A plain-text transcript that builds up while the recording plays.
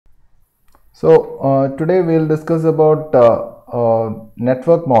Today we'll discuss about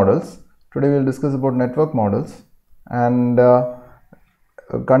network models. Today we'll discuss about network models and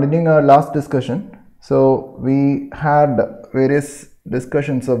continuing our last discussion. So we had various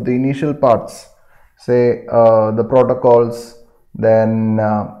discussions of the initial parts, say the protocols, then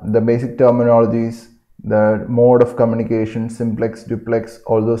the basic terminologies, the mode of communication, simplex, duplex,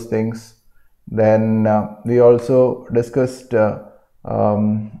 all those things. Then we also discussed the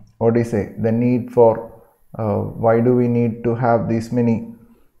need for why do we need to have these many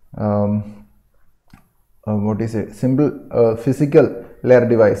simple physical layer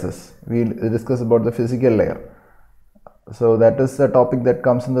devices. We'll discuss about the physical layer. So that is a topic that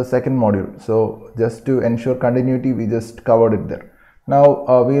comes in the second module. So just to ensure continuity, we just covered it there.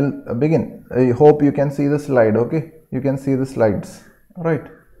 Now we'll begin. I hope you can see the slide. Okay, you can see the slides. All right.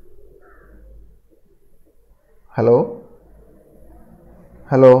 Hello.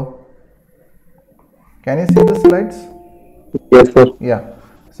 Hello. Can you see the slides? Yes, sir. Yeah.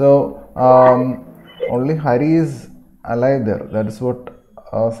 So only Hari is alive there. That is what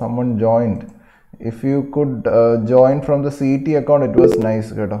someone joined. If you could join from the CET account, it was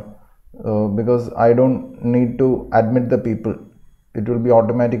nice, because I don't need to admit the people. It will be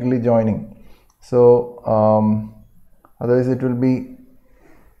automatically joining. So otherwise it will be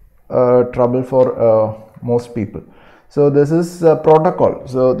trouble for most people. So this is protocol.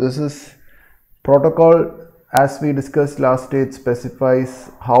 So this is protocol, as we discussed last day. It specifies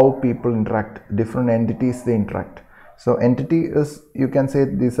how people interact, different entities they interact. So entity is, you can say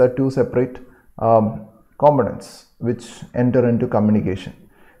these are two separate components which enter into communication.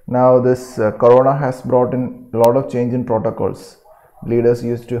 Now this corona has brought in a lot of change in protocols. Leaders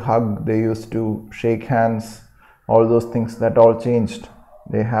used to hug, they used to shake hands, all those things, that all changed.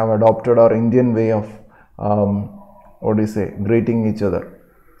 They have adopted our Indian way of greeting each other.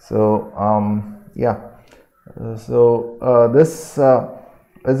 So this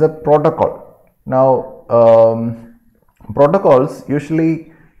is a protocol. Now protocols,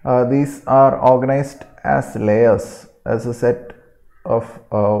 usually these are organized as layers, as a set of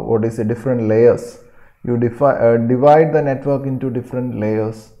different layers. You divide the network into different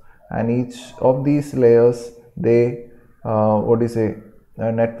layers, and each of these layers, they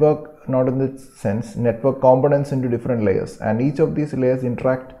network, not in the sense, network components into different layers, and each of these layers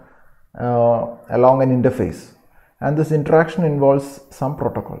interact along an interface, and this interaction involves some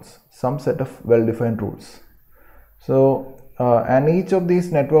protocols, some set of well-defined rules. So and each of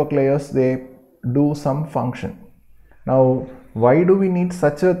these network layers, they do some function. Now why do we need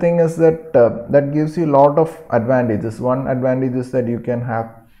such a thing? Is that that gives you a lot of advantages. One advantage is that you can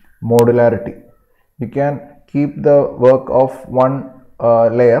have modularity. You can keep the work of one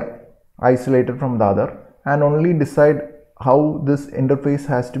layer isolated from the other and only decide how this interface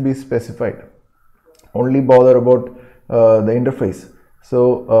has to be specified. Only bother about the interface.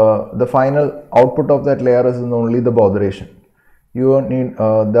 So the final output of that layer is only the botheration. You need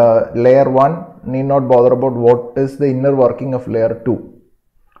the layer 1 need not bother about what is the inner working of layer 2.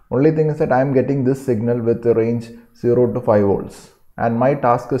 Only thing is that I am getting this signal with the range 0 to 5 volts, and my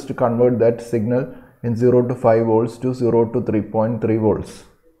task is to convert that signal in 0 to 5 volts to 0 to 3.3 volts.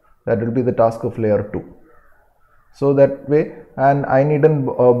 That will be the task of layer 2. So that way, and I needn't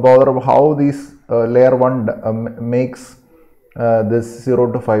bother about how these layer 1 makes this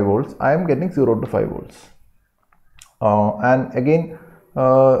 0 to 5 volts. I am getting 0 to 5 volts. And again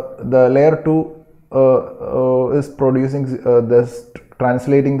the layer 2 is producing this,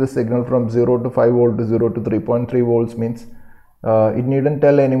 translating the signal from 0 to 5 volt to 0 to 3.3 volts means it needn't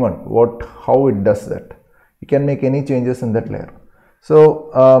tell anyone how it does that. You can make any changes in that layer.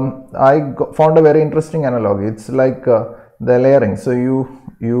 So I found a very interesting analogy. It's like the layering. So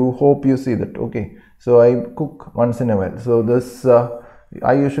you hope you see that. Okay, so I cook once in a while. So this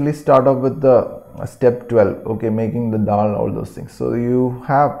I usually start off with the step 12, okay, making the dal, all those things. So you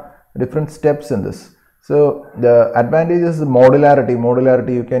have different steps in this. So the advantage is the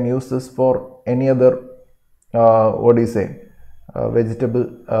modularity. You can use this for any other vegetable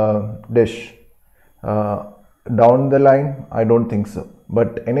dish. Down the line, I don't think so,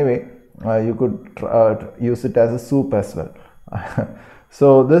 but anyway, you could use it as a soup as well.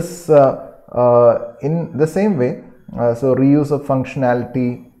 So this in the same way, so reuse of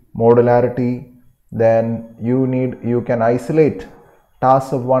functionality, modularity, then you can isolate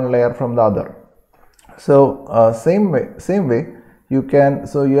tasks of one layer from the other. So same way you can,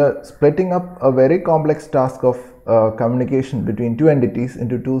 so you are splitting up a very complex task of communication between two entities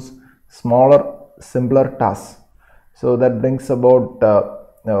into two smaller, simpler tasks. So that brings about a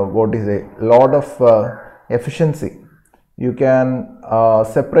lot of efficiency. You can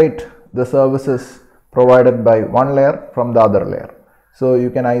separate the services provided by one layer from the other layer. So you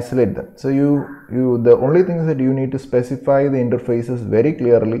can isolate them. So the only thing is that you need to specify the interfaces very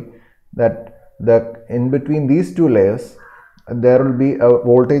clearly, that in between these two layers there will be a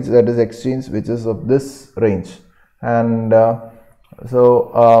voltage that is exchanged which is of this range, and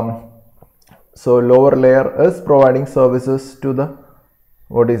so lower layer is providing services to the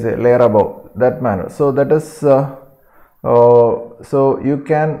layer above, that manner. So that is so you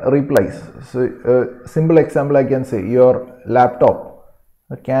can replace. So simple example I can say, your laptop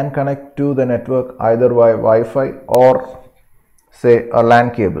can connect to the network either by Wi-Fi or say a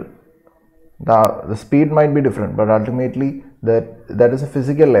LAN cable. The speed might be different, but ultimately that is a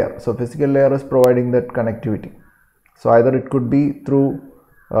physical layer. So physical layer is providing that connectivity. So either it could be through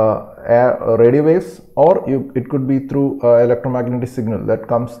radio waves, or it could be through electromagnetic signal that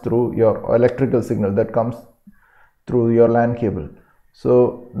comes through your electrical signal that comes through your LAN cable.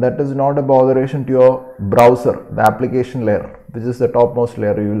 So that is not a botheration to your browser, the application layer, which is the topmost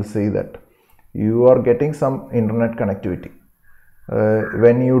layer. You will see that you are getting some internet connectivity.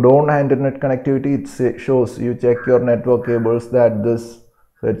 When you don't have internet connectivity, it shows, you check your network cables, that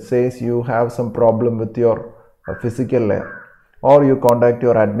so it says you have some problem with your physical layer, or you contact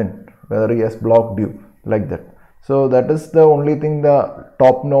your admin whether he has blocked you, like that. So that is the only thing the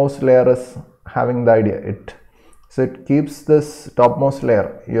topmost layer is having the idea. So it keeps this topmost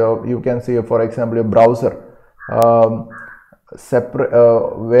layer. You can see, for example, a browser separate,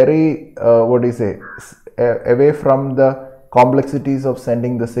 very away from the complexities of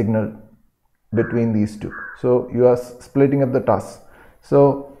sending the signal between these two. So you are splitting up the tasks.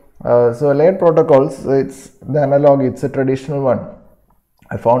 So layered protocols, it's the analog, it's a traditional one.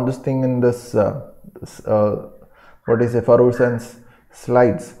 I found this thing in this Farousan's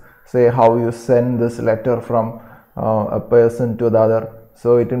slides, say how you send this letter from a person to the other.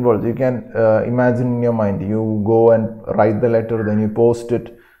 So it involves, you can imagine in your mind, you go and write the letter, then you post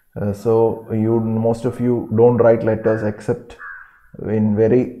it. So most of you don't write letters except in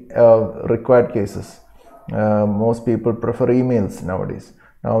very required cases. Most people prefer emails nowadays.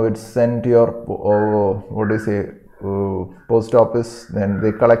 Now it's sent to your post office, then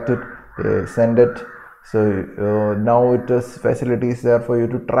they collect it, they send it. So now it is facilities there for you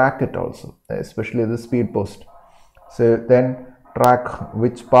to track it also, especially the speed post. So then track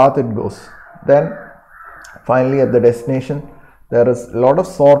which path it goes. Then finally at the destination, there is a lot of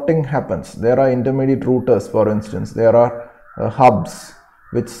sorting happens. There are intermediate routers, for instance. There are hubs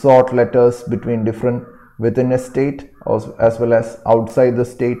which sort letters between different, within a state as well as outside the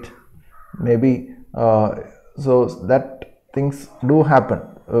state, maybe. So that things do happen.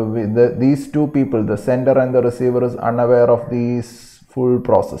 These two people, the sender and the receiver, is unaware of this full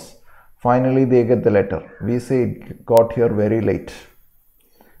process. Finally they get the letter. We say it got here very late,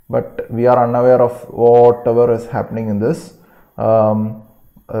 but we are unaware of whatever is happening in this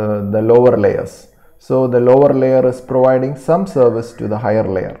the lower layers. So the lower layer is providing some service to the higher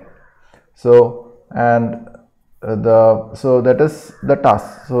layer. So so that is the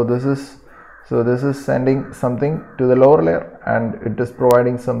task. So this is sending something to the lower layer, and it is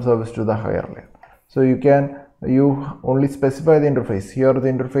providing some service to the higher layer. So you only specify the interface. Here the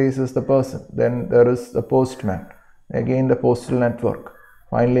interface is the person, then there is the postman, again the postal network,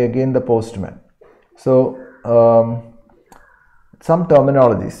 finally again the postman. So some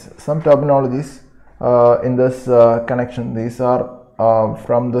terminologies in this connection. These are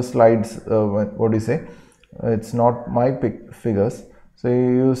from the slides. It's not my figures. So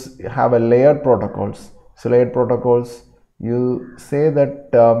you have a layered protocols. So layered protocols, you say that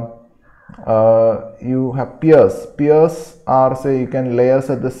you have peers. Peers are, say, you can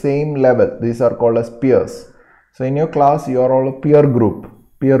layers at the same level. These are called as peers. So in your class, you are all a peer group.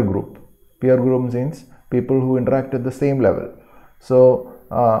 Peer group means people who interact at the same level. So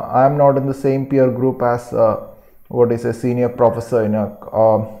I am not in the same peer group as a senior professor in a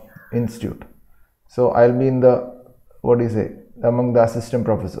institute. So I'll be in the among the assistant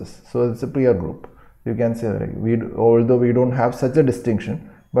professors. So it's a peer group. You can say that although we don't have such a distinction,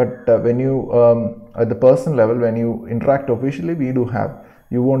 but when you at the person level, when you interact officially, we do have.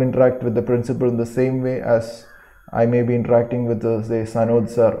 You won't interact with the principal in the same way as I may be interacting with say Sanod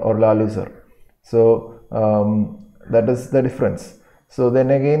sir or Lalu sir. So that is the difference. So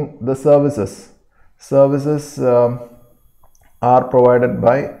then again, the services are provided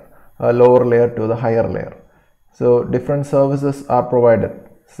by a lower layer to the higher layer. So different services are provided.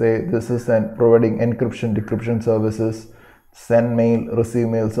 Say this is providing encryption, decryption services, send mail, receive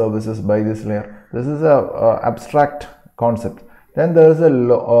mail services by this layer. This is a abstract concept. Then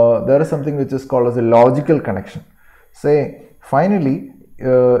there is something which is called as a logical connection. Say finally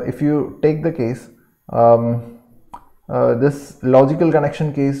if you take the case, this logical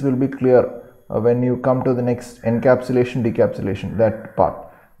connection case will be clear when you come to the next encapsulation, decapsulation, that part.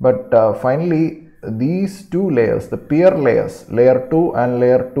 But finally, these two layers, the peer layers, layer 2 and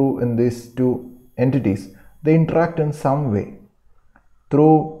layer 2 in these two entities, they interact in some way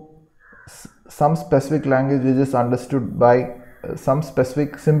through some specific language which is understood by some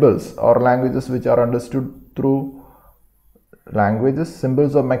specific symbols, or languages which are understood through languages,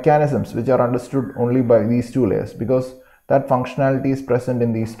 symbols, or mechanisms which are understood only by these two layers, because that functionality is present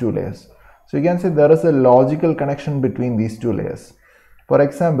in these two layers. So you can say there is a logical connection between these two layers. For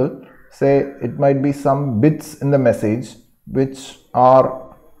example, say it might be some bits in the message which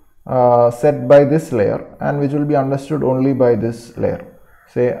are set by this layer and which will be understood only by this layer.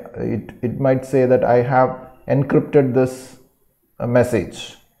 Say it might say that I have encrypted this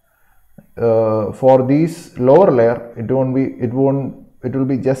message. For these lower layer, it will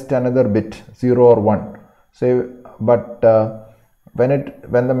be just another bit, 0 or 1. Say, but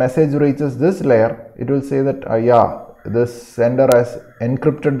when the message reaches this layer, it will say that yeah, this sender has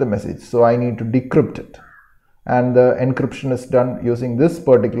encrypted the message, so I need to decrypt it, and the encryption is done using this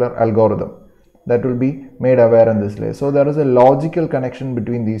particular algorithm that will be made aware in this layer. So there is a logical connection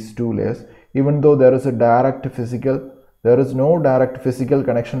between these two layers, even though there is no direct physical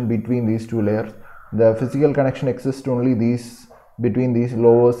connection between these two layers. The physical connection exists only between these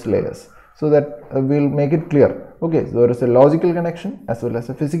lowest layers. So that will make it clear. Okay, so there is a logical connection as well as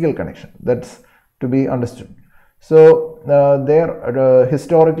a physical connection. That's to be understood. So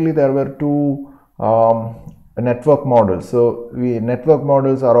historically there were two network models. So network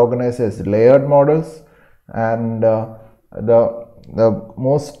models are organized as layered models, and the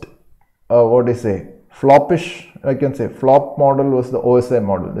most floppish, I can say, flop model was the OSI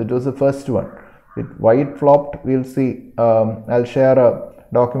model. It was the first one. Why it flopped, we'll see. I'll share a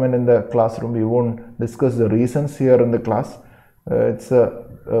document in the classroom. We won't discuss the reasons here in the class. It's a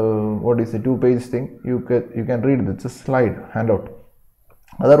 2-page thing. You can read it. It's a slide handout.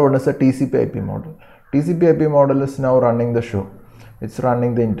 Other one is a TCP/IP model. TCP/IP model is now running the show. It's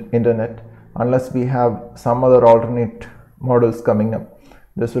running the internet. Unless we have some other alternate models coming up,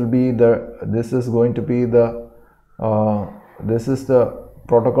 this is the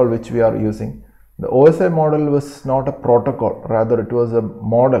protocol which we are using. The OSI model was not a protocol, rather it was a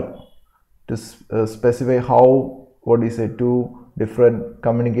model to specify how two different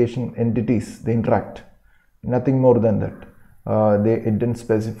communication entities they interact. Nothing more than that. It didn't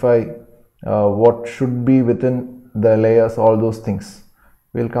specify what should be within the layers, all those things.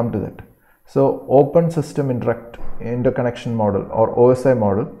 We'll come to that. So open system interconnection model, or OSI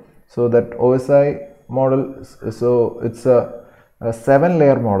model. So that OSI model, so it's a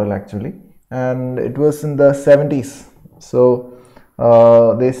 7-layer model actually, and it was in the 70s. So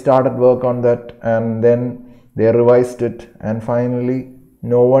they started work on that, and then they revised it, and finally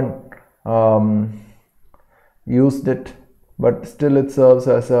no one used it, but still it serves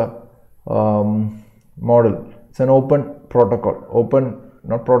as a model. It's an open protocol, open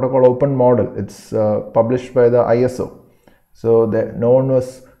model. It's published by the ISO, so that no one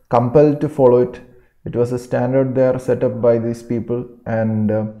was compelled to follow it. It was a standard there set up by these people,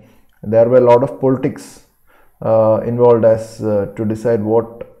 and there were a lot of politics involved as to decide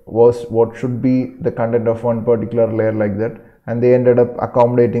what should be the content of one particular layer like that, and they ended up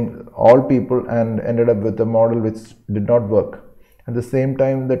accommodating all people and ended up with a model which did not work. At the same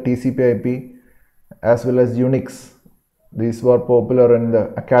time, the TCP/IP as well as Unix, these were popular in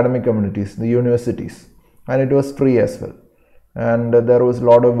the academic communities, the universities, and it was free as well, and there was a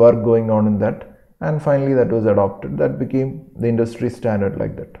lot of work going on in that, and finally that was adopted. That became the industry standard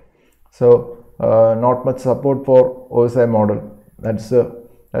like that. So not much support for OSI model.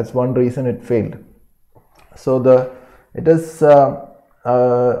 That's one reason it failed. So it is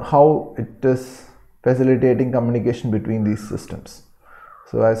how it is facilitating communication between these systems.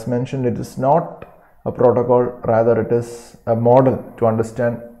 So as mentioned, it is not a protocol, rather it is a model to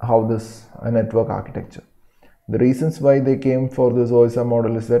understand how this network architecture. The reasons why they came for this OSI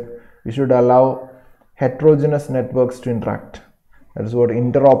model is that we should allow heterogeneous networks to interact. That is what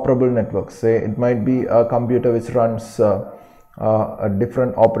interoperable networks say. It might be a computer which runs a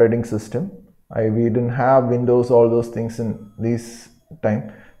different operating system. We didn't have Windows, all those things in this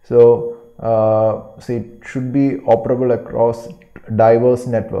time. So say it should be operable across diverse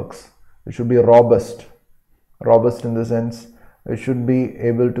networks. It should be robust in the sense it should be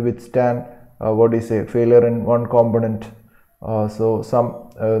able to withstand failure in one component. So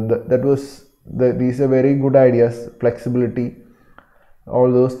these are very good ideas. Flexibility,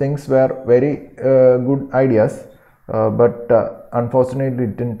 all those things were very good ideas, but unfortunately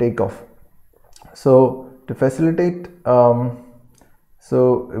it didn't take off. So to facilitate,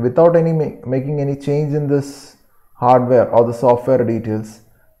 so without making any change in this hardware or the software details,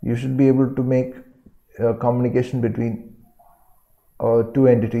 you should be able to make communication between two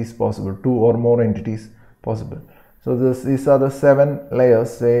entities possible, two or more entities possible. So these are the 7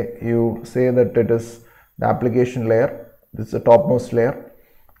 layers. Say you say that it is the application layer. This is the topmost layer.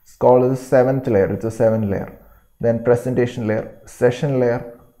 It's called the 7th layer. It's a 7th layer. Then presentation layer, session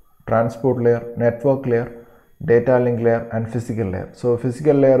layer, transport layer, network layer, data link layer, and physical layer. So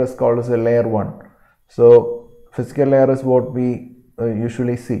physical layer is called as a layer 1. So physical layer is what we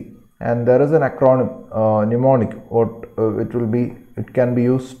usually see, and there is an acronym, mnemonic, what it can be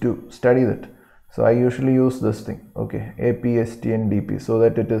used to study that. So I usually use this thing, okay, AP, ST, and DP, so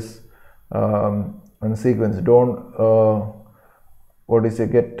that it is in sequence. Don't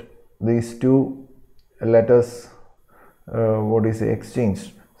get these two letters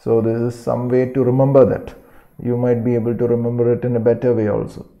exchanged. So this is some way to remember that. You might be able to remember it in a better way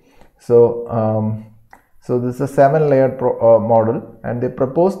also. So so this is a 7-layered model, and they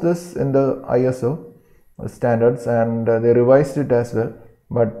proposed this in the ISO standards, and they revised it as well,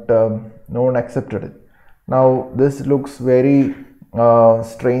 but no one accepted it. Now this looks very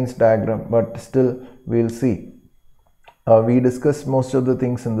strange diagram, but still we'll see. We discussed most of the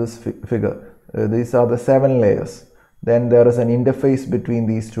things in this figure. These are the 7 layers. Then there is an interface between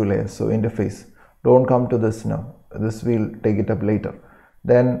these 2 layers. So interface, don't come to this now, this we'll take it up later.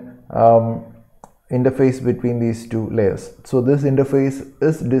 Then interface between these 2 layers. So this interface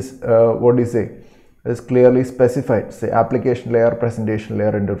is is clearly specified. Say application layer, presentation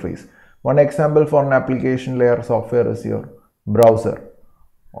layer, interface. One example for an application layer software is your browser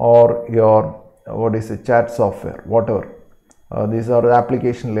or your chat software, whatever. These are the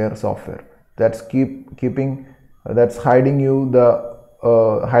application layer software. That's that's hiding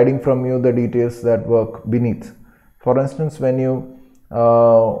from you the details that work beneath. For instance, when you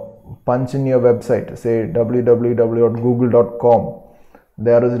punch in your website, say www.google.com,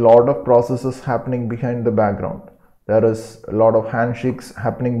 there is a lot of processes happening behind the background. There is a lot of handshakes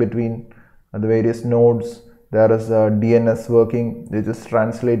happening between the various nodes. There is a DNS working, which is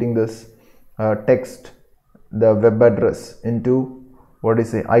translating this text, the web address, into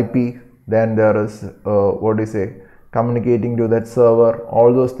IP. Then there is communicating to that server.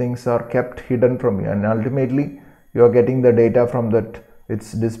 All those things are kept hidden from you, and ultimately you are getting the data from that.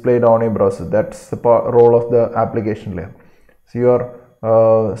 It's displayed on a browser. That's the role of the application layer.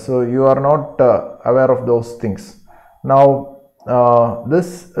 So you are not aware of those things. Now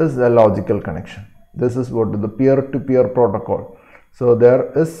this is a logical connection. This is what the peer-to-peer protocol. So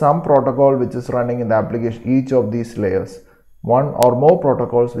there is some protocol which is running in the application, each of these layers. One or more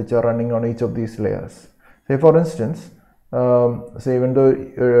protocols which are running on each of these layers. Say for instance, say even though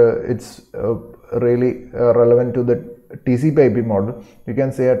it's really relevant to the TCP/IP model, you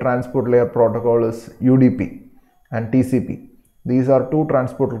can say a transport layer protocol is UDP and TCP. These are 2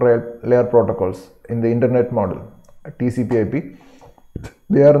 transport layer protocols in the internet model. TCP/IP,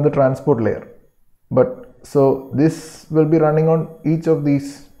 they are in the transport layer. But so this will be running on each of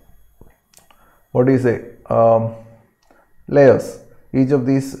these layers, each of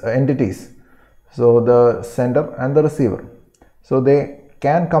these entities. So the sender and the receiver. So they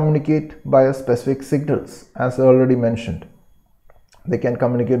can communicate by specific signals, as I already mentioned. They can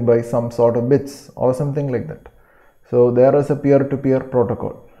communicate by some sort of bits or something like that. So there is a peer-to-peer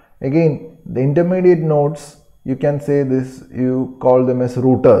protocol. Again, the intermediate nodes, you can say this, you call them as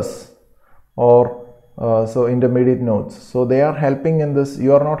routers, or so intermediate nodes. So they are helping in this.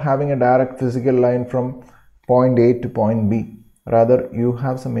 You are not having a direct physical line from point A to point B. Rather, you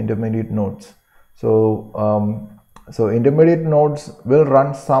have some intermediate nodes. So so intermediate nodes will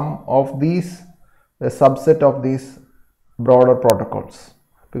run some of these, a subset of these broader protocols,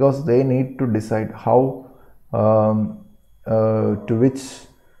 because they need to decide how to which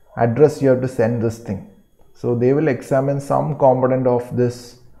address you have to send this thing. So they will examine some component of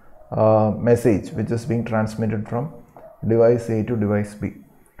this message which is being transmitted from device A to device B.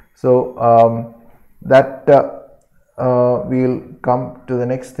 So that we'll come to the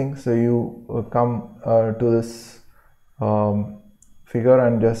next thing. So you come to this figure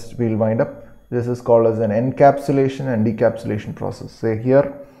and just we'll wind up. This is called as an encapsulation and decapsulation process. Say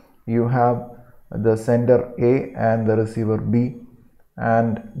here you have the sender A and the receiver B,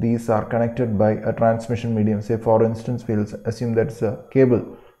 and these are connected by a transmission medium. Say for instance, we'll assume that's a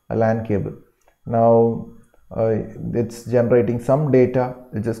cable, a LAN cable. Now it's generating some data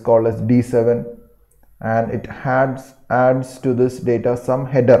which is called as D7, and it adds to this data some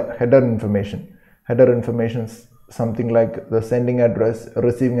header information. Header information something like the sending address,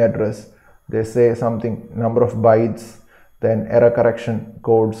 receiving address. They say something, number of bytes, then error correction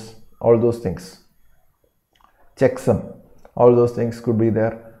codes, all those things. Checksum, all those things could be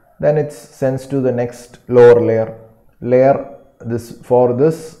there. Then it sends to the next lower layer. For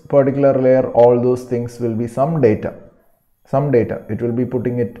this particular layer, all those things will be some data. It will be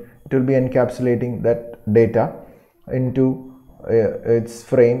it will be encapsulating that data into its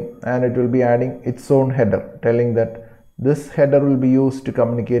frame, and it will be adding its own header, telling that this header will be used to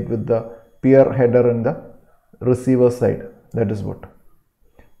communicate with the peer header in the receiver side. That is what.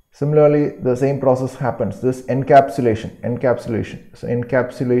 Similarly, the same process happens, this encapsulation. So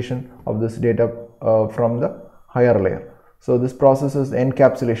encapsulation of this data from the higher layer. So this process is the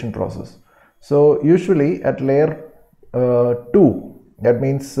encapsulation process. So usually at layer 2, that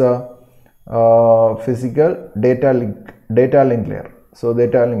means physical data link layer. So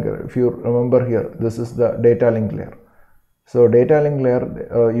data link layer, if you remember here, this is the data link layer. So data link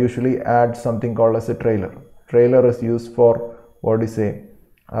layer usually adds something called as a trailer. Trailer is used for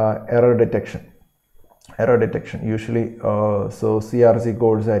error detection. Usually so CRC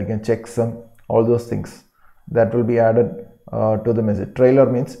codes, checksum, all those things that will be added to the message. Trailer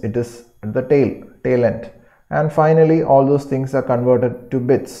means it is at the tail end. And finally, all those things are converted to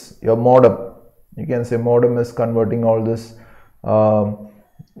bits. Your modem, you can say modem is converting all this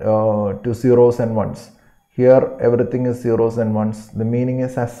to zeros and ones. Here everything is zeros and ones. The meaning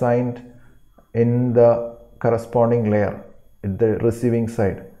is assigned in the corresponding layer at the receiving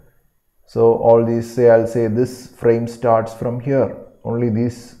side. So all these, I'll say this frame starts from here. Only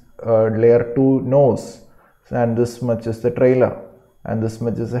this layer 2 knows, and this much is the trailer and this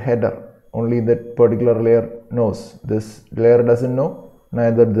much is a header. Only that particular layer knows. This layer doesn't know,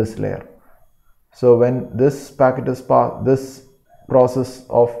 neither this layer. So when this packet is passed, this process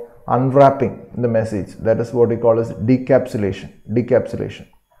of unwrapping the message, that is what we call as decapsulation.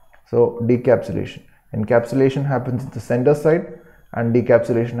 So decapsulation. Encapsulation happens at the sender side and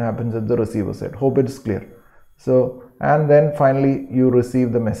decapsulation happens at the receiver side. Hope it is clear. So, and then finally you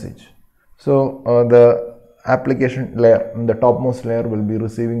receive the message. So the application layer, the topmost layer, will be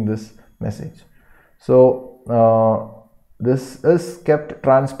receiving this message. So this is kept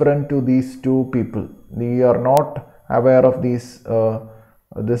transparent to these two people. They are not aware of these.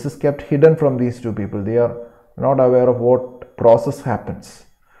 This is kept hidden from these two people. They are not aware of what process happens.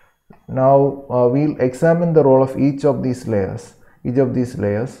 Now we'll examine the role of each of these layers in the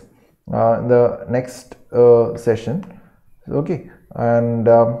next session. Okay, and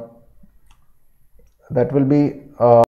that will be